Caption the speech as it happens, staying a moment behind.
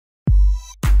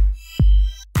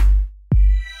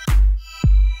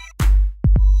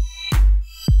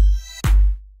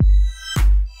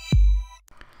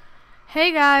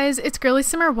Hey guys, it's Girly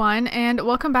Summer 1 and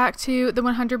welcome back to the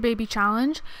 100 Baby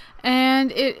Challenge.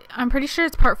 And I'm pretty sure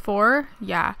it's part 4.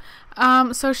 Yeah.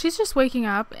 So she's just waking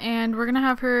up and we're gonna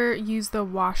have her use the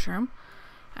washroom.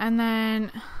 And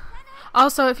then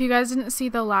also, if you guys didn't see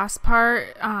the last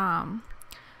part,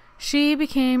 she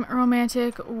became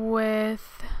romantic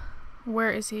with,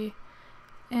 where is he?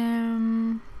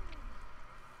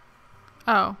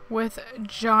 With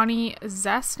Johnny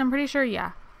Zest, I'm pretty sure,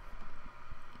 yeah.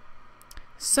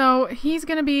 So he's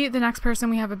gonna be the next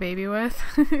person we have a baby with.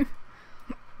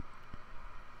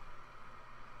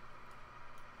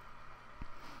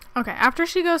 Okay, after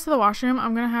she goes to the washroom,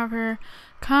 I'm gonna have her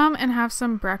come and have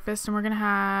some breakfast, and we're gonna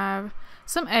have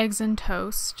some eggs and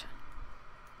toast.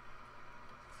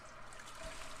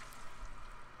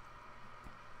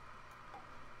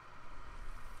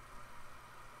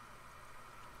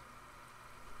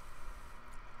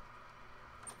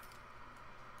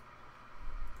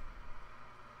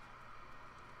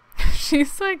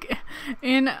 She's like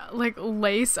in like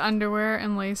lace underwear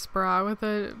and lace bra with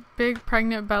a big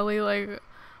pregnant belly like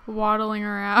waddling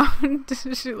around.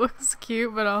 She looks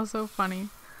cute but also funny.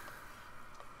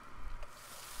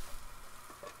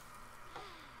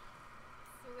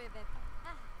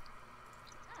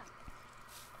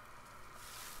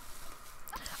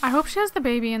 I hope she has the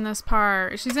baby in this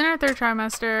part. She's in her 3rd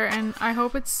trimester and I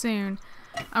hope it's soon.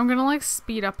 I'm gonna like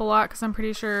speed up a lot because I'm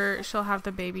pretty sure she'll have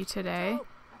the baby today.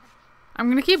 I'm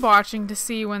gonna keep watching to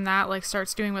see when that like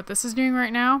starts doing what this is doing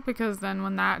right now, because then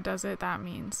when that does it, that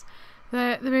means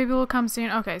that the baby will come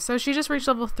soon. Okay, so she just reached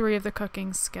level 3 of the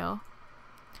cooking skill.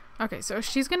 Okay, so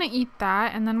she's gonna eat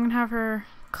that and then I'm gonna have her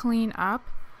clean up.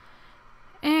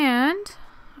 And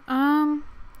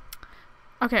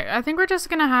okay, I think we're just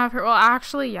gonna have her, well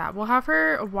actually yeah, we'll have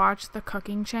her watch the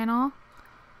cooking channel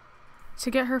to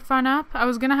get her fun up. I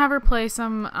was gonna have her play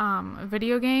some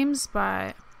video games,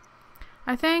 but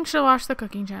I think she'll watch the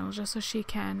cooking channel just so she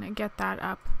can get that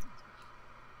up.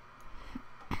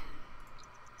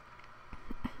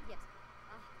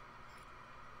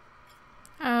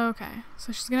 Okay,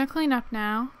 so she's gonna clean up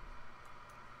now.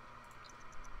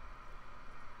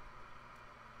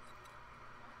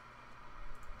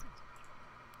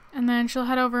 And then she'll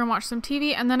head over and watch some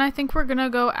TV, and then I think we're gonna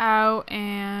go out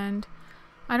and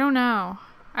I don't know.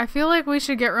 I feel like we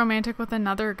should get romantic with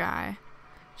another guy.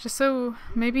 Just so,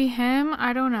 maybe him?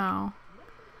 I don't know.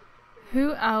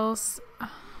 Who else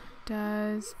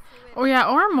does... Oh yeah,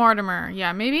 or Mortimer.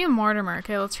 Yeah, maybe Mortimer.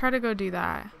 Okay, let's try to go do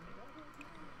that.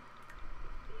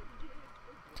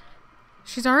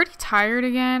 She's already tired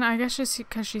again. I guess just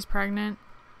because she's pregnant.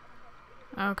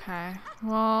 Okay.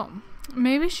 Well,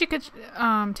 maybe she could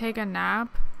take a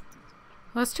nap.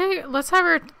 Let's have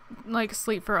her like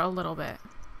sleep for a little bit.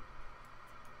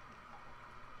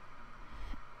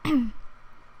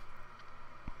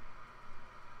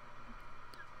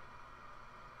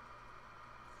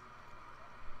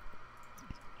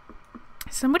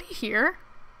 Somebody here?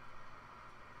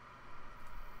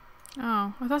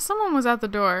 Oh, I thought someone was at the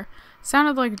door.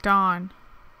 Sounded like Dawn.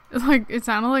 It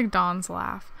sounded like Dawn's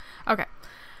laugh. Okay.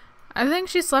 I think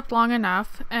she slept long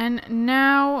enough, and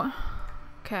now...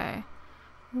 Okay.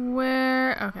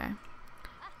 Okay.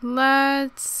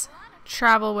 Let's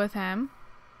travel with him.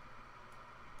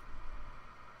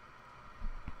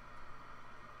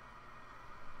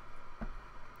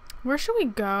 Where should we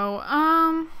go?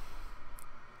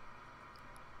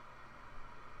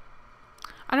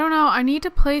 I don't know. I need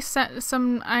to place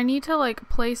I need to like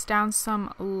place down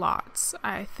some lots,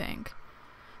 I think,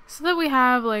 so that we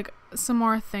have like some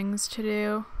more things to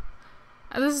do.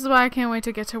 This is why I can't wait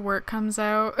to get to work comes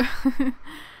out.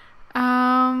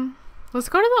 Let's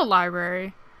go to the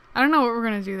library. I don't know what we're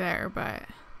gonna do there, but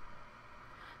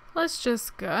let's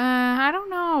just go. I don't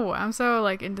know. I'm so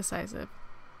like indecisive.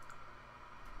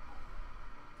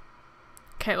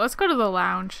 Okay, let's go to the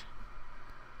lounge.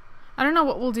 I don't know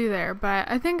what we'll do there, but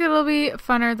I think it'll be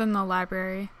funner than the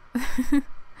library.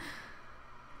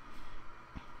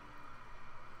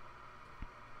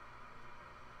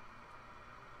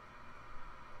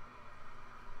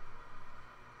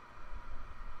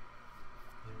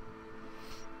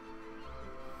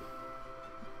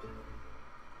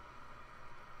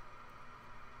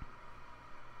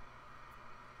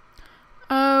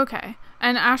 Okay,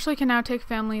 and Ashley can now take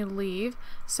family leave,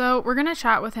 so we're gonna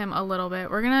chat with him a little bit.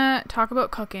 We're gonna talk about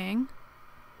cooking,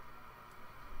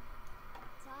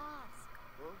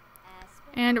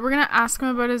 and we're gonna ask him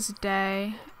about his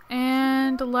day,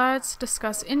 and let's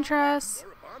discuss interests,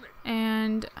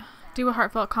 and do a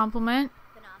heartfelt compliment,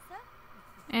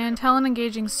 and tell an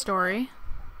engaging story,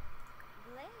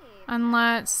 and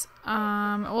let's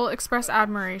we'll express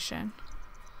admiration.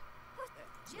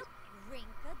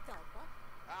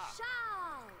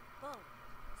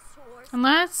 And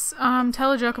let's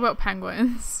tell a joke about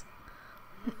penguins.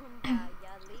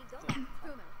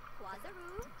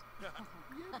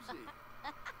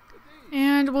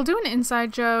 And we'll do an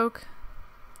inside joke.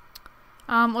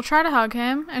 We'll try to hug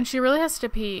him, and she really has to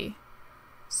pee.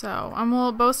 So,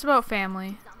 we'll boast about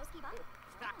family.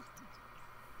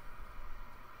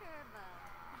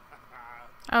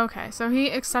 Okay, so he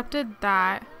accepted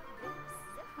that.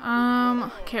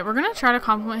 Okay, we're gonna try to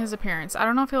compliment his appearance. I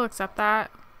don't know if he'll accept that.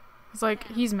 It's like,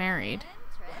 he's married.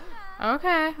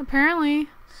 Okay, apparently.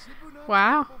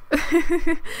 Wow.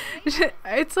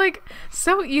 It's like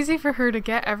so easy for her to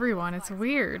get everyone. It's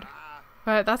weird.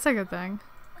 But that's a good thing.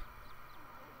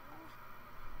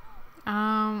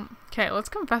 Okay, let's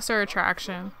confess our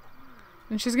attraction.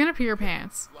 And she's gonna pee her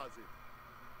pants.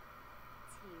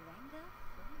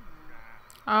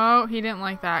 Oh, he didn't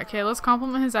like that. Okay, let's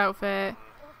compliment his outfit.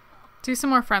 Do some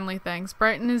more friendly things.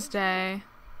 Brighten his day.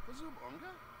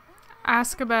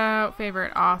 Ask about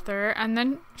favorite author. And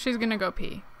then she's gonna go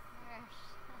pee.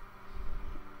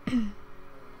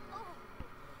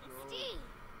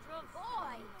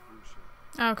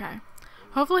 Okay.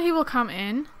 Hopefully he will come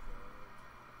in.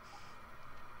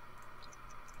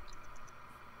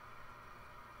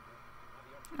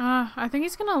 I think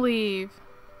he's gonna leave.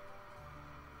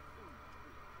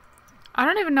 I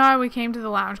don't even know how we came to the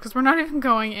lounge because we're not even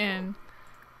going in.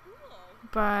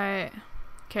 But,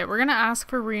 okay, we're gonna ask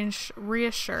for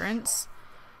reassurance.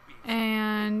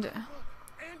 And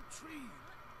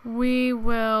we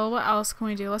will, what else can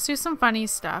we do? Let's do some funny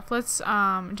stuff. Let's do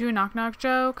a knock knock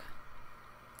joke.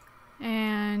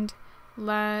 And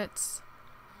let's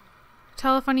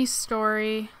tell a funny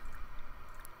story.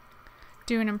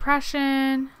 Do an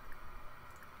impression.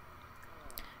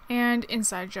 And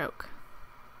inside joke.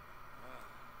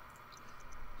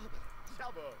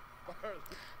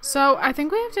 So I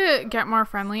think we have to get more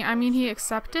friendly. I mean, he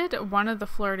accepted one of the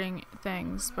flirting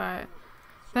things, but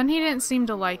then he didn't seem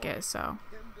to like it, so.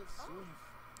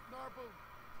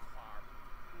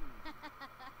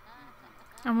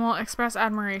 And we'll express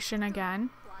admiration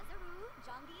again.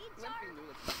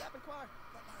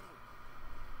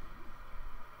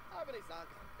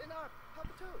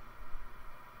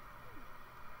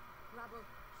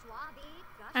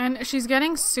 And she's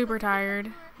getting super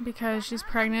tired because she's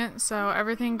pregnant, so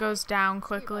everything goes down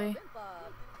quickly.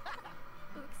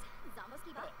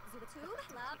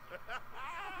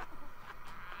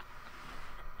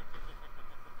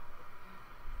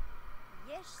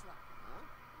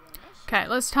 Okay,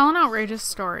 let's tell an outrageous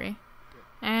story.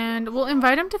 And we'll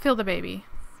invite him to feel the baby.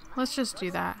 Let's just do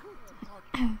that.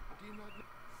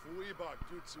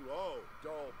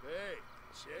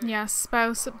 Yes,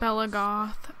 spouse Bella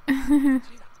Goth.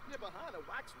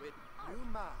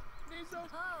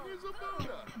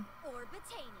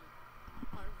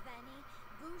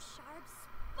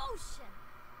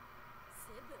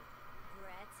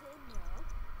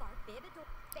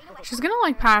 She's gonna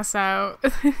like pass out.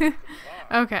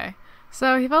 Okay,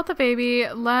 so he felt the baby.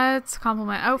 Let's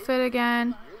compliment outfit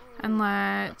again, and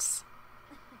let's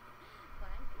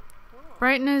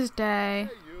brighten his day.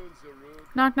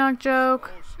 Knock knock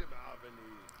joke.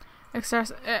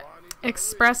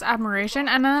 Express admiration,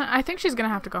 and then I think she's gonna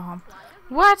have to go home.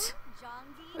 What?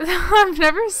 I've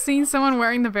never seen someone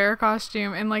wearing the bear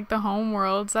costume in like the home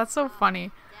worlds. That's so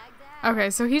funny. Okay,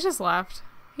 so he just left.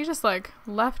 He just like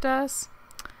left us.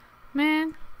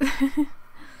 Man.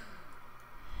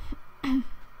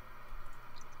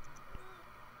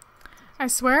 I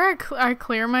swear I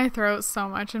clear my throat so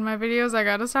much in my videos. I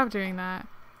gotta stop doing that.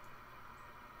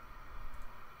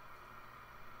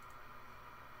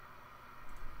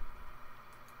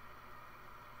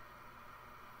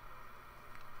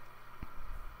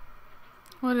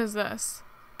 What is this?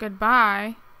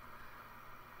 Goodbye.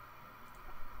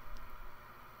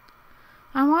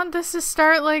 I want this to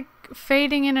start like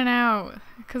fading in and out,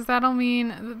 because that'll mean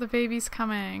that the baby's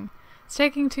coming. It's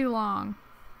taking too long.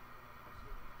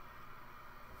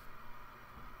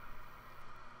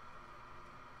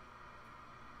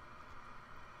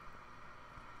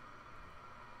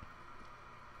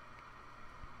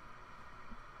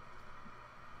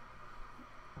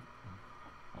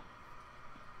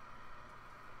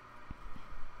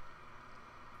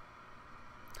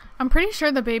 I'm pretty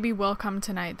sure the baby will come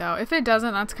tonight, though. If it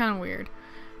doesn't, that's kind of weird.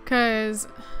 Because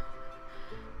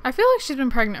I feel like she's been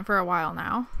pregnant for a while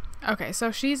now. Okay, so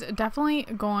she's definitely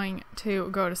going to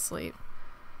go to sleep.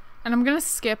 And I'm going to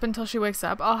skip until she wakes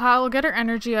up. I'll get her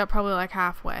energy up probably like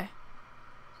halfway.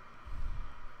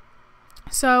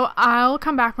 So I'll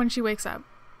come back when she wakes up.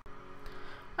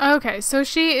 Okay, so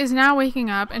she is now waking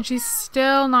up and she's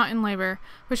still not in labor,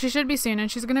 but she should be soon,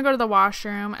 and she's gonna go to the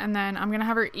washroom, and then I'm gonna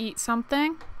have her eat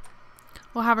something.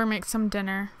 We'll have her make some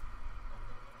dinner.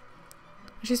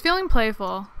 She's feeling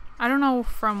playful. I don't know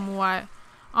from what.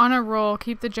 On a roll,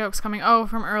 keep the jokes coming. Oh,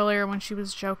 from earlier when she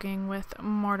was joking with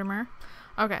Mortimer.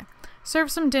 Okay, serve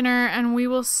some dinner, and we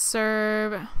will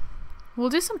serve... We'll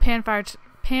do some pan-fried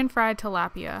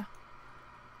tilapia.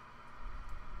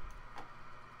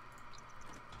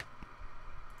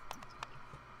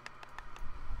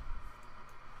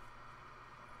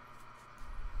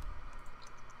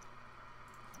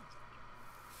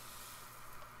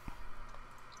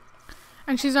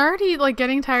 And she's already, like,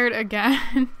 getting tired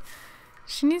again.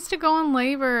 She needs to go in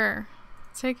labor.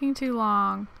 It's taking too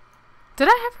long. Did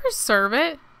I have her serve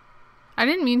it? I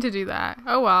didn't mean to do that.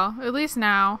 Oh well, at least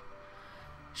now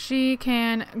she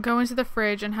can go into the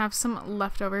fridge and have some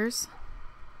leftovers.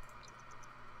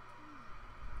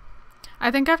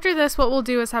 I think after this, what we'll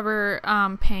do is have her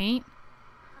paint.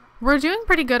 We're doing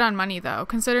pretty good on money, though,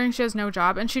 considering she has no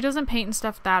job, and she doesn't paint and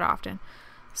stuff that often.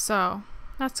 So,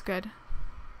 that's good.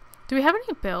 Do we have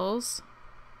any bills?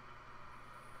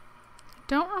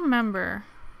 Don't remember.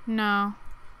 No.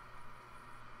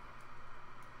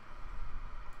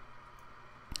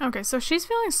 Okay, so she's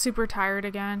feeling super tired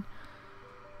again.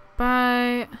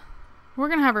 But we're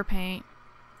gonna have her paint.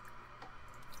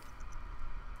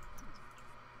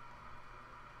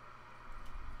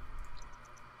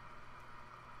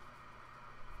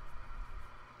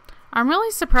 I'm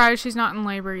really surprised she's not in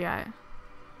labor yet.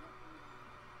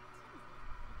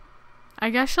 I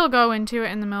guess she'll go into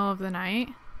it in the middle of the night.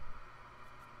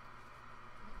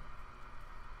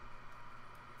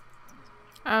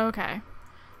 Okay.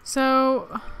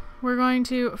 So we're going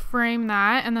to frame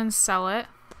that and then sell it.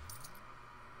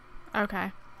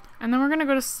 Okay. And then we're going to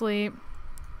go to sleep.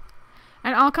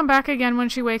 And I'll come back again when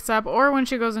she wakes up or when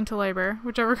she goes into labor,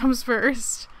 whichever comes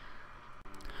first.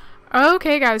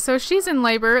 Okay, guys, so she's in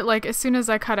labor, like, as soon as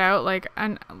I cut out, like,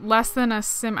 less than a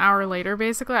sim hour later,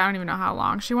 basically. I don't even know how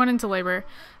long. She went into labor.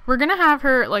 We're gonna have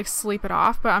her, like, sleep it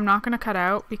off, but I'm not gonna cut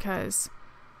out because,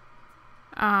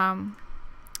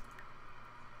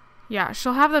 yeah,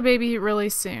 she'll have the baby really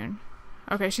soon.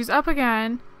 Okay, she's up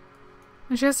again,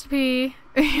 and she has to pee.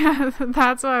 Yeah,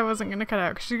 that's why I wasn't gonna cut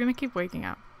out, because she's gonna keep waking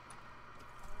up.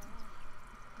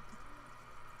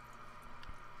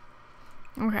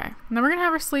 Okay, and then we're gonna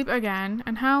have her sleep again.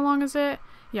 And how long is it?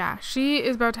 Yeah, she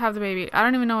is about to have the baby. I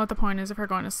don't even know what the point is of her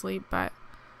going to sleep, but...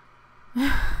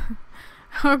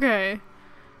 Okay.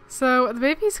 So, the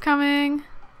baby's coming.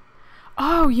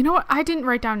 Oh, you know what? I didn't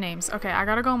write down names. Okay, I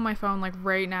gotta go on my phone, like,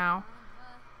 right now.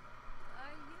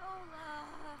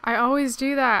 I always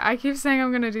do that. I keep saying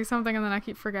I'm gonna do something and then I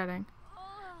keep forgetting.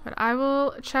 But I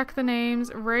will check the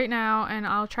names right now and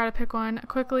I'll try to pick one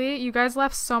quickly. You guys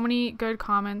left so many good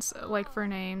comments, like, for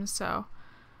names, so.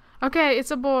 Okay,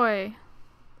 it's a boy.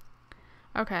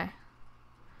 Okay.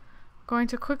 Going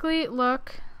to quickly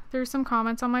look through some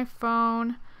comments on my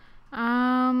phone.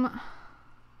 I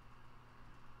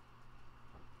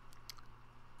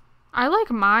like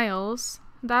Miles.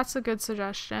 That's a good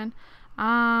suggestion.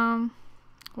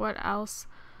 What else?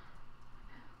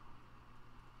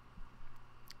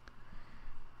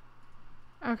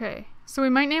 Okay, so we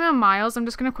might name him Miles. I'm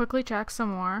just gonna quickly check some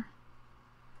more.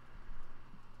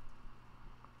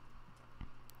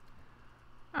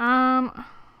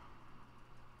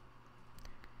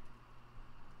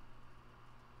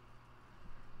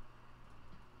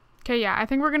 Okay, yeah, I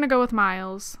think we're gonna go with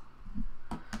Miles.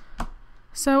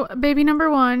 So, baby number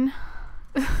 1,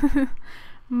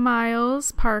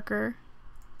 Miles Parker.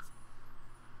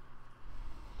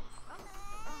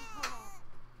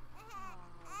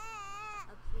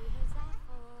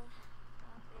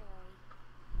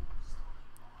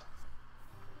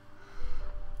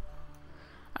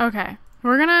 Okay,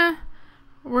 we're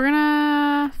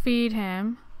gonna feed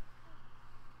him.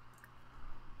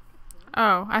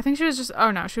 Oh, I think she was just, oh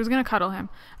no, she was gonna cuddle him.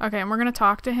 Okay, and we're gonna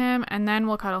talk to him, and then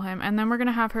we'll cuddle him, and then we're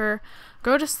gonna have her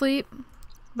go to sleep,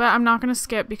 but I'm not gonna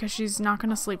skip because she's not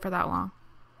gonna sleep for that long.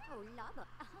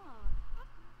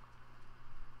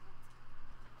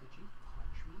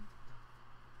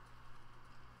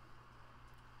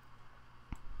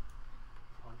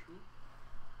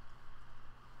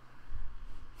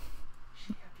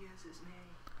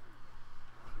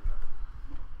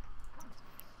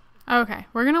 Okay,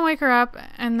 we're gonna wake her up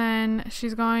and then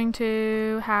she's going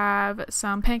to have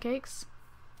some pancakes.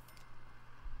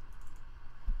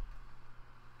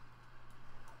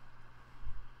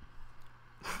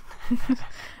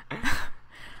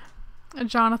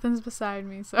 Jonathan's beside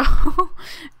me, so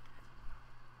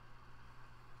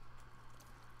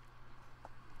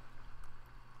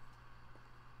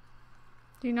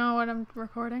Do you know what I'm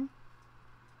recording?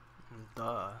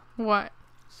 Duh. What?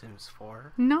 Sims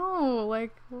 4? No,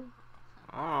 like... Oh,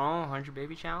 100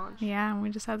 baby challenge? Yeah, and we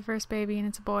just had the first baby, and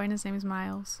it's a boy, and his name is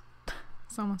Miles.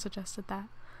 Someone suggested that.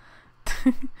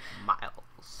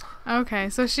 Miles. Okay,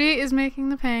 so she is making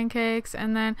the pancakes,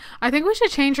 and then I think we should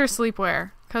change her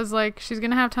sleepwear, because, like, she's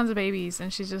gonna have tons of babies,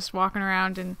 and she's just walking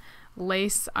around in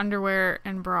lace underwear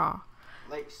and bra.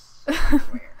 Lace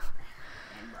underwear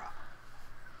and bra.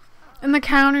 And the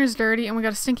counter's dirty, and we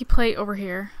got a stinky plate over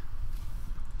here.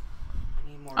 I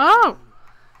need more Oh! food.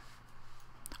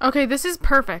 Okay, this is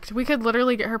perfect. We could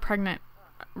literally get her pregnant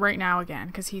right now again,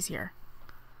 because he's here.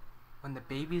 When the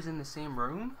baby's in the same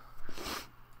room?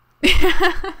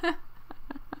 Come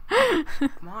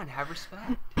on, have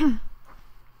respect.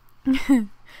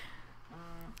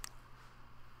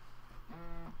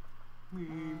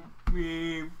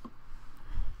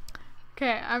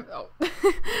 Okay,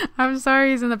 I'm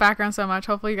sorry he's in the background so much.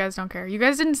 Hopefully you guys don't care. You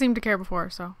guys didn't seem to care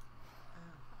before, so.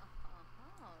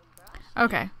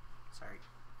 Okay. Sorry.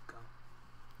 Go.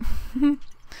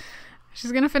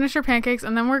 She's gonna finish her pancakes,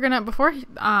 and then we're gonna, before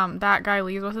that guy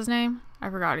leaves, what's his name? I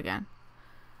forgot again.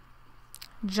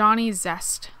 Johnny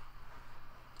Zest.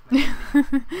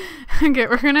 Okay,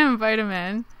 we're gonna invite him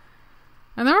in.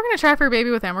 And then we're gonna try for a baby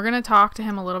with him. We're gonna talk to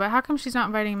him a little bit. How come she's not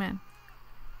inviting him in?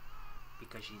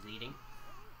 Because she's eating?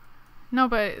 No,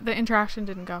 but the interaction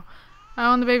didn't go.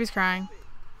 Oh, and the baby's crying.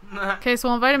 Okay, so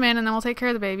we'll invite him in, and then we'll take care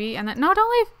of the baby, and then... No,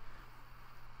 don't leave!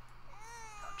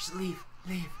 No, just leave.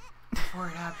 Leave. Before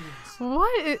it happens.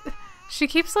 What? She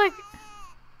keeps like...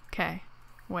 Okay,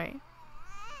 wait.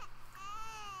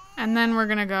 And then we're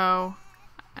gonna go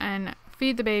and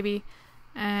feed the baby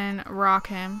and rock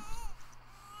him.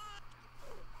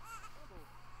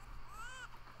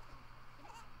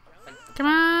 Come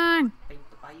on! Take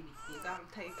the baby. You gotta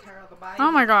take care of the baby.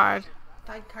 Oh my god.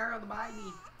 Take care of the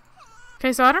baby.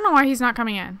 Okay, so I don't know why he's not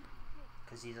coming in.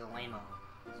 Because he's a lame-o.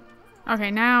 Okay,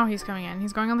 now he's coming in.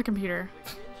 He's going on the computer.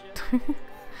 His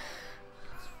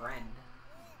friend.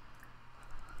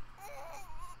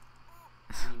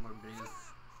 I need more blue.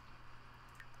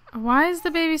 Why is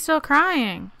the baby still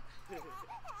crying? Because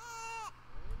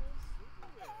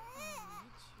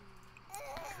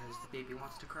the baby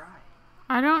wants to cry.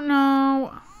 I don't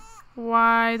know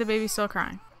why the baby's still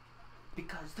crying.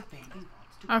 Because the baby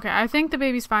wants to cry. Okay, I think the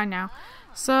baby's fine now.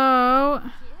 So,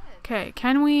 okay,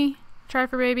 can we try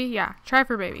for baby? Yeah, try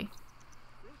for baby.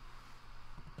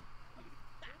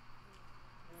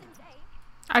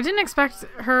 I didn't expect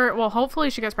her... Well, hopefully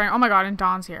she gets pregnant. Oh my god, and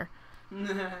Dawn's here.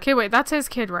 Okay, wait, that's his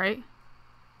kid, right?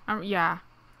 Yeah.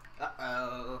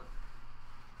 Uh-oh.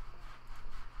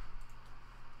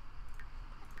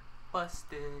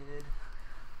 Busted.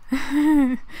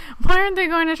 Why aren't they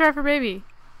going to try for baby?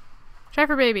 Try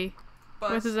for baby.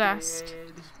 Busted. With Zest.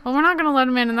 Well, we're not going to let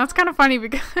him in, and that's kind of funny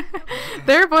because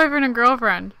they're boyfriend and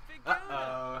girlfriend.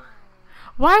 Uh-oh.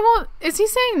 Why won't... Is he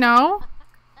saying no?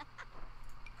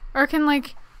 Or can,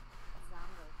 like...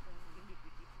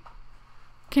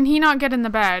 Can he not get in the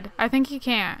bed? I think he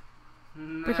can't.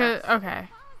 Because... Okay.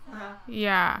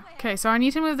 Yeah. Okay, so I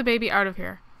need to move the baby out of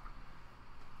here.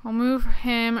 We'll move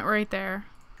him right there.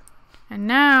 And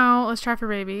now, let's try for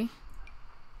baby.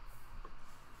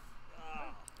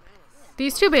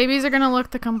 These two babies are going to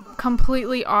look the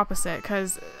completely opposite.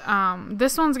 Because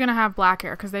this one's going to have black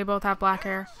hair. Because they both have black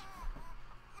hair.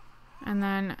 And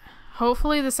then,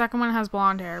 hopefully the second one has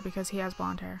blonde hair. Because he has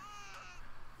blonde hair.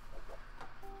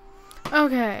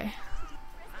 Okay.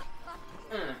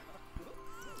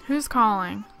 Who's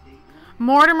calling?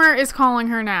 Mortimer is calling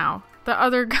her now. The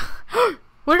other guy.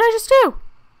 What did I just do?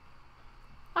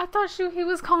 I thought he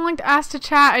was calling to ask to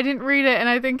chat. I didn't read it, and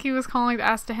I think he was calling to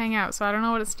ask to hang out, so I don't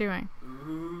know what it's doing.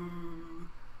 Ooh.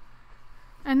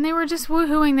 And they were just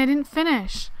woohooing. They didn't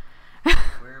finish.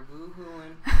 We're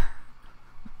woohooing.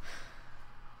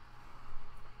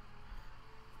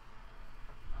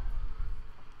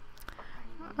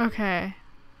 Okay.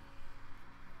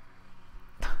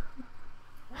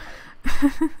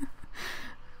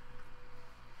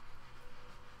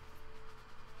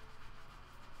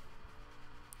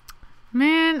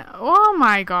 Man, oh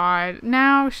my god.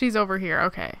 Now she's over here.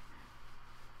 Okay.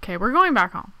 Okay, we're going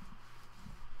back home.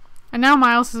 And now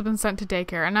Miles has been sent to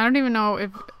daycare. And I don't even know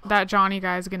if that Johnny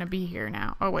guy is going to be here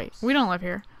now. Oh, wait. We don't live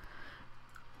here.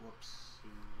 Whoopsie.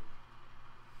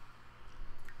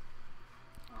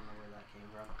 I don't know where that came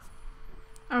from.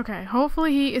 Okay,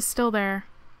 hopefully he is still there.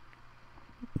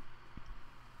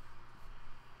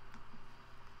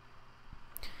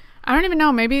 I don't even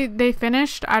know. Maybe they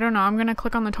finished. I don't know. I'm going to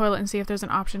click on the toilet and see if there's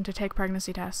an option to take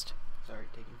pregnancy test. Sorry,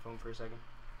 taking phone for a second.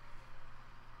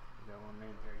 We got 1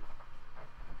 minute 30.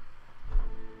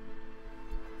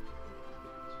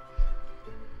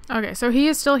 Okay, so he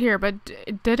is still here, but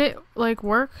did it, like,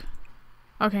 work?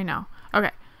 Okay, no.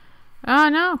 Okay. Oh,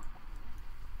 no.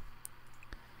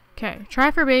 Okay,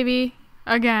 try for baby.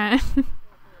 Again.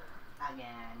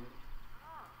 Again.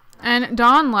 And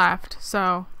Dawn left,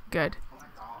 so good. Oh my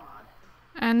god.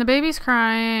 And the baby's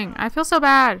crying. I feel so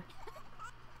bad.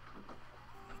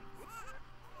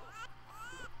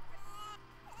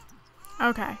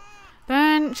 Okay.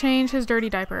 Then change his dirty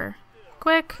diaper.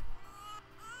 Quick.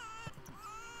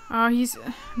 Oh,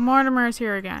 Mortimer is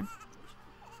here again.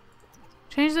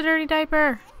 Change the dirty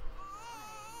diaper.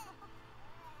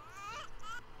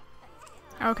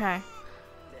 Okay.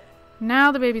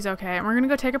 Now the baby's okay. And we're gonna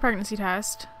go take a pregnancy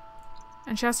test.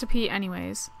 And she has to pee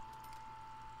anyways.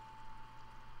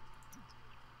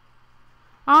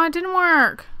 Oh, it didn't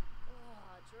work.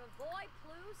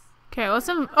 Okay,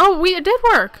 oh, it did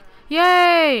work.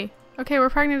 Yay. Okay, we're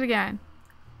pregnant again.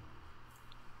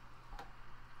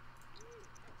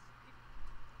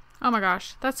 Oh my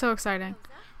gosh, that's so exciting.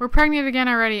 We're pregnant again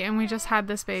already, and we just had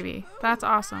this baby. That's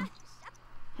awesome.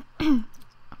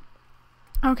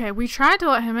 Okay, we tried to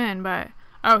let him in, but...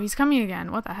 Oh, he's coming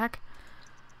again. What the heck?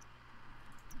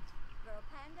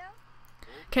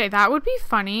 Okay, that would be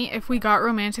funny if we got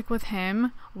romantic with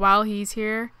him while he's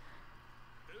here.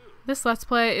 This Let's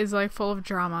Play is, like, full of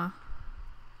drama.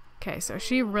 Okay, so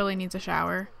she really needs a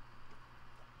shower.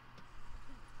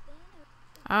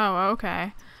 Oh,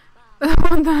 okay.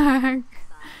 What the heck?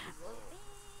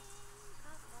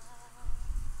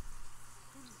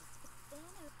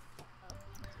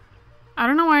 I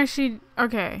don't know why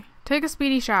okay, take a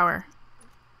speedy shower.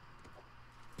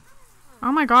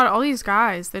 Oh my god, all these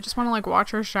guys, they just want to like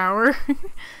watch her shower.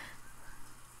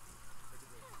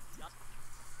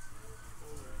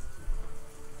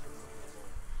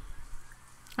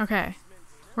 Okay,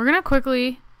 we're gonna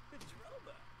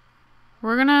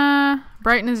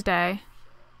brighten his day.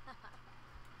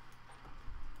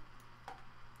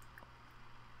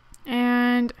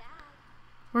 And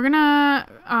we're gonna,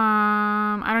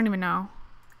 I don't even know.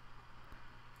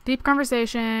 Deep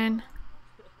conversation.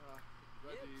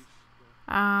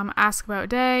 Ask about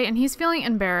day. And he's feeling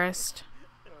embarrassed.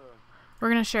 We're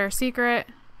gonna share a secret.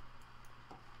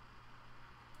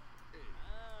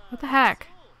 What the heck?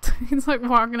 He's like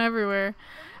walking everywhere.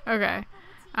 Okay.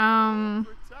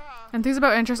 Enthuse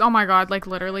about interest. Oh my god, like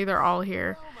literally they're all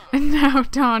here. And now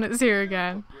Dawn is here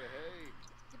again.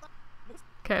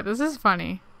 Okay, this is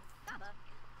funny.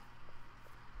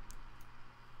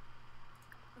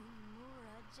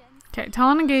 Okay, tell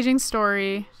an engaging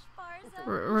story.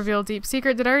 Reveal deep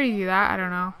secret. Did I already do that? I don't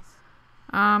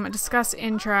know. Discuss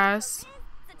interests.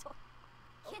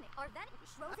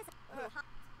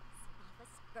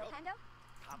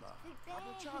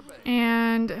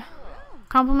 And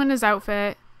compliment his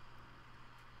outfit.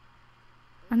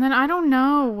 And then I don't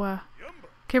know.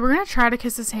 Okay, we're gonna try to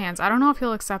kiss his hands. I don't know if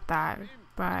he'll accept that,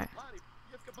 but...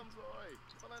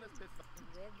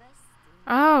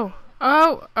 Oh,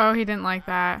 he didn't like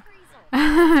that.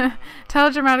 Tell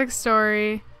a dramatic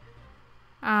story.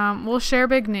 We'll share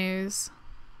big news.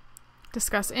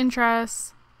 Discuss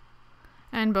interests.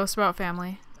 And boast about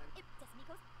family.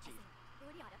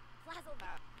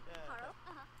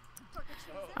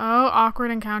 Oh,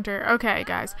 awkward encounter. Okay,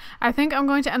 guys. I think I'm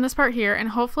going to end this part here, and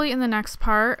hopefully in the next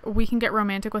part, we can get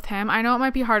romantic with him. I know it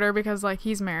might be harder because, like,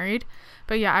 he's married.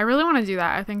 But yeah, I really want to do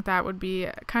that. I think that would be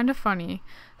kind of funny.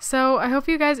 So, I hope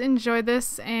you guys enjoyed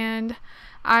this, and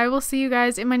I will see you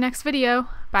guys in my next video.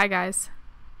 Bye, guys.